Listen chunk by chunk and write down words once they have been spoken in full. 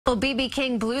Well, B.B.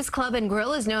 King Blues Club and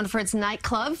Grill is known for its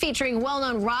nightclub featuring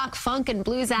well-known rock, funk, and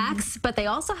blues acts, but they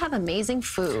also have amazing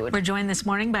food. We're joined this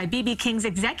morning by B.B. King's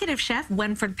executive chef,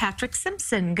 Wenford Patrick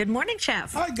Simpson. Good morning,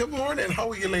 Chef. Hi, good morning. How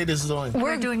are you ladies doing?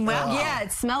 We're doing well. Yeah,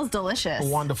 it smells delicious.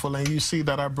 Wonderful. And you see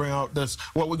that I bring out this,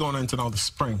 what we're going into now, the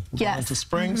spring. We're going into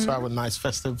spring, so I have a nice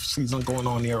festive season going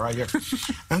on here right here.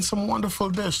 And some wonderful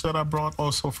dish that I brought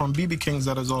also from B.B. King's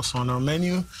that is also on our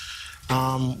menu.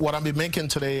 What I'll be making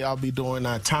today, I'll be doing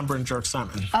tambourine jerk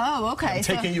salmon. Oh, okay. I'm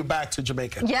taking you back to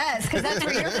Jamaica. Yes, because that's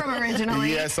where you're from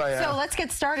originally. Yes, I am. So let's get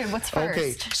started. What's first?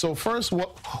 Okay, so first,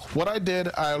 what I did,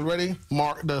 I already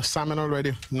marked the salmon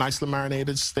already, nicely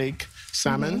marinated steak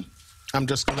salmon. I'm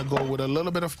just going to go with a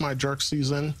little bit of my jerk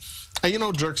season. And you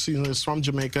know, jerk season is from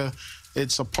Jamaica.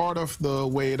 It's a part of the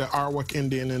way the Arawak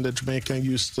Indian and the Jamaican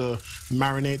used to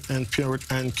marinate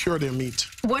and cure their meat.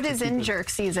 What is in jerk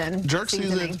season? Jerk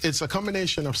season, it's a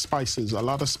combination of spices, a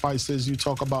lot of spices. You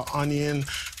talk about onion,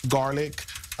 garlic,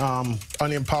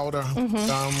 onion powder. We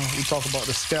talk about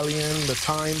the scallion, the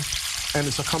thyme, and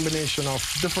it's a combination of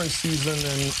different season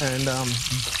and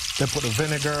they put a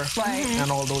vinegar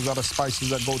and all those other spices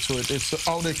that go to it. It's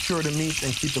how they cure the meat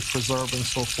and keep it preserved and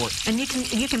so forth. And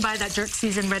you can buy that jerk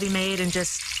season ready-made and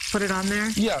just put it on there?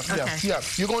 Yeah, yeah.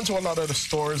 You go into a lot of the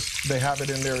stores, they have it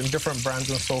in there in different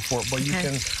brands and so forth, but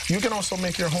you can also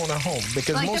make your own at home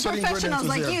because like most the of the ingredients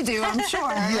like you do, I'm sure,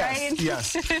 right?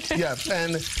 Yes,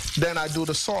 and then I do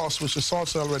the sauce, which the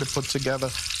sauce I already put together,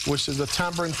 which is a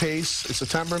tambourine paste. It's a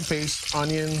tambourine paste,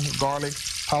 onion, garlic,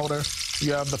 powder.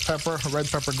 You have the pepper, red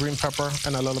pepper, green pepper,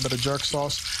 and a little bit of jerk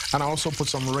sauce. And I also put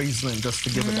some raisin just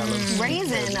to give it that little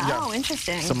raisin. Oh,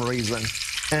 interesting. Some raisin.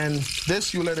 And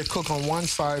this, you let it cook on one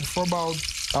side for about,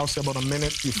 I'll say about a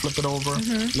minute. You flip it over,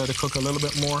 let it cook a little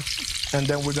bit more. And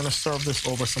then we're going to serve this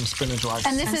over some spinach rice.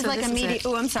 And this is like a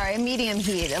medium, a medium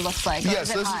heat, it looks like.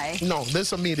 Yes, or is it high? No,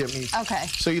 this is a medium heat. Okay.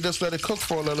 So you just let it cook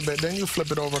for a little bit, then you flip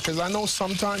it over. Because I know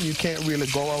sometimes you can't really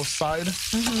go outside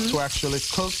to actually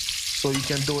cook. So you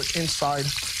can do it inside,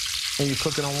 and you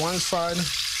cook it on one side, and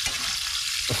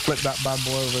flip that bad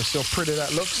boy over. See how pretty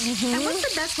that looks? And what's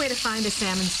the best way to find a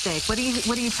salmon steak? What do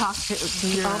you talk to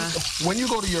your... when you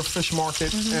go to your fish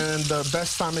market, and the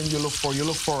best salmon you look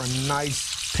for a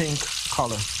nice pink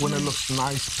color. When it looks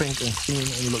nice, pink and clean,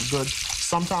 and look good.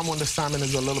 Sometimes when the salmon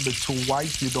is a little bit too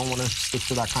white, you don't want to stick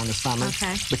to that kind of salmon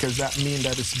because that means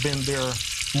that it's been there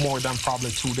more than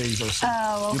probably 2 days or so.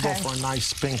 Oh, okay. You go for a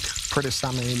nice pink, pretty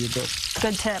salmon and you're good.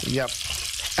 Good tip. Yep.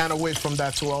 And away from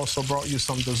that, too, I also brought you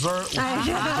some dessert.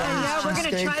 Yeah, we're going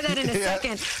to try that in a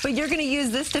second. But you're going to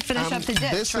use this to finish up the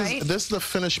dish, right? This is the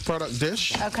finished product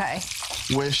dish. Okay.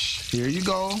 Which, here you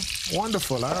go.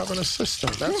 Wonderful. I have an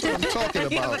assistant. That's what I'm talking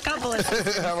about. You have a couple of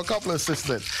assistants. I have a couple of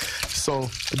assistants. So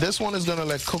this one is going to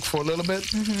let cook for a little bit,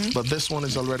 but this one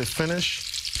is already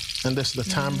finished. And this is the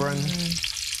tambourine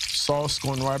sauce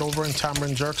going right over it,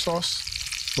 tambourine jerk sauce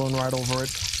going right over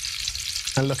it.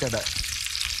 And look at that.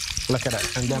 Look at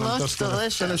that. And then I'm just going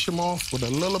to finish them off with a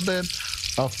little bit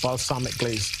of balsamic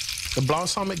glaze. The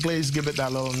balsamic glaze give it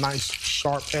that little nice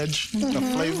sharp edge, the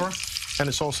flavor. And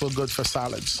it's also good for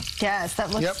salads. Yes, that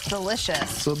looks delicious.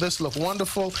 So this looks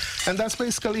wonderful, and that's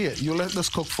basically it. You let this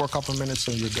cook for a couple minutes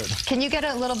and you're good. Can you get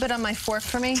a little bit on my fork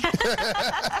for me?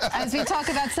 As we talk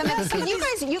about some of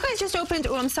this. You guys just opened,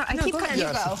 oh, I'm sorry, I keep cutting you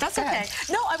go. That's okay.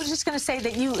 No, I was just going to say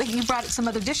that you brought some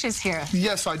other dishes here.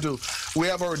 Yes, I do. We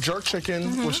have our jerk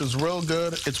chicken, which is real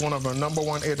good. It's one of our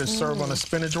 #1. It is served on a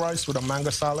spinach rice with a mango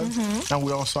salad. And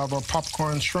we also have our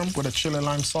popcorn shrimp with a chili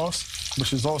lime sauce,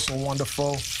 which is also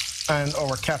wonderful. And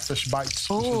our catfish bites,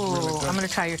 which is really good. I'm going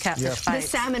to try your catfish bites.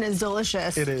 The salmon is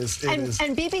delicious. It is.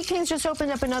 And B.B. King's just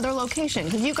opened up another location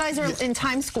because you guys are in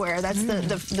Times Square. That's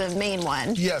the main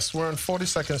one. Yes, we're on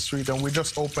 42nd Street, and we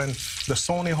just opened the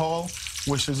Sony Hall,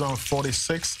 which is on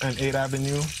 46th and 8th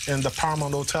Avenue in the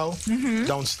Paramount Hotel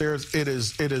downstairs. It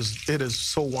is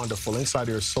so wonderful. Inside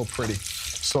here is so pretty.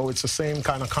 So it's the same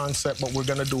kind of concept, but we're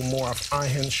going to do more of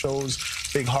eye-hand shows,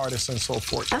 big artists, and so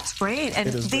forth. That's great.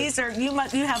 And these are, you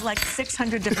have like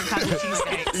 600 different kinds of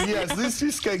cheesecakes. Yes, this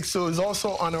cheesecake so is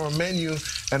also on our menu,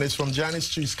 and it's from Janice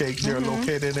Cheesecake. They're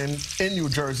located in New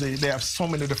Jersey. They have so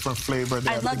many different flavors.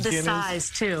 I love the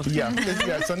size, too. Yeah,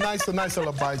 it's a nice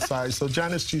little bite size. So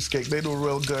Janice Cheesecake, they do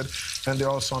real good, and they're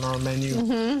also on our menu.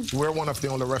 We're one of the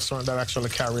only restaurants that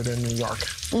actually carry it in New York.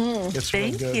 It's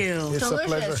really good. Thank you. It's delicious, a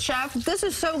pleasure. Chef. This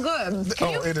is so good.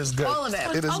 It is good. All of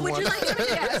it. It is would you like to?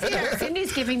 Yes, here.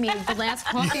 Everybody's giving me the last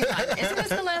coffee one. Isn't this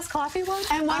the last coffee one?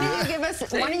 And why don't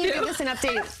you give us an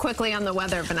update quickly on the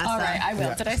weather, Vanessa? All right, I will.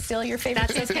 Yeah. Did I steal your favorite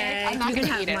That's cheesecake? okay. I'm not You going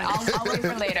can to eat it. have I'll wait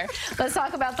for later. Let's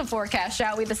talk about the forecast,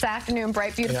 shall we? This afternoon,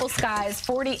 bright, beautiful skies,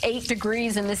 48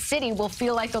 degrees in the city will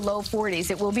feel like the low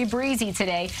 40s. It will be breezy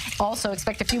today. Also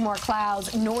expect a few more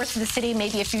clouds. North of the city,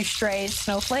 maybe a few stray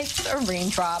snowflakes or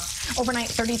raindrops. Overnight,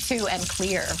 32 and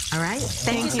clear. All right.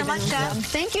 Thank you so much, Chef.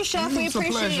 Thank you, Chef. We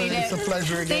appreciate it. It's a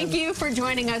pleasure again. Thank you for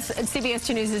joining us. CBS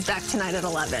 2 News is back tonight at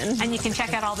 11. And you can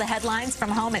check out all the headlines from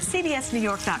home at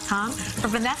cbsnewyork.com. For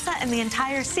Vanessa and the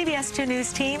entire CBS 2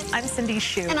 News team, I'm Cindy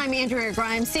Hsu. And I'm Andrea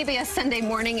Grimes. CBS Sunday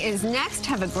Morning is next.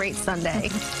 Have a great Sunday.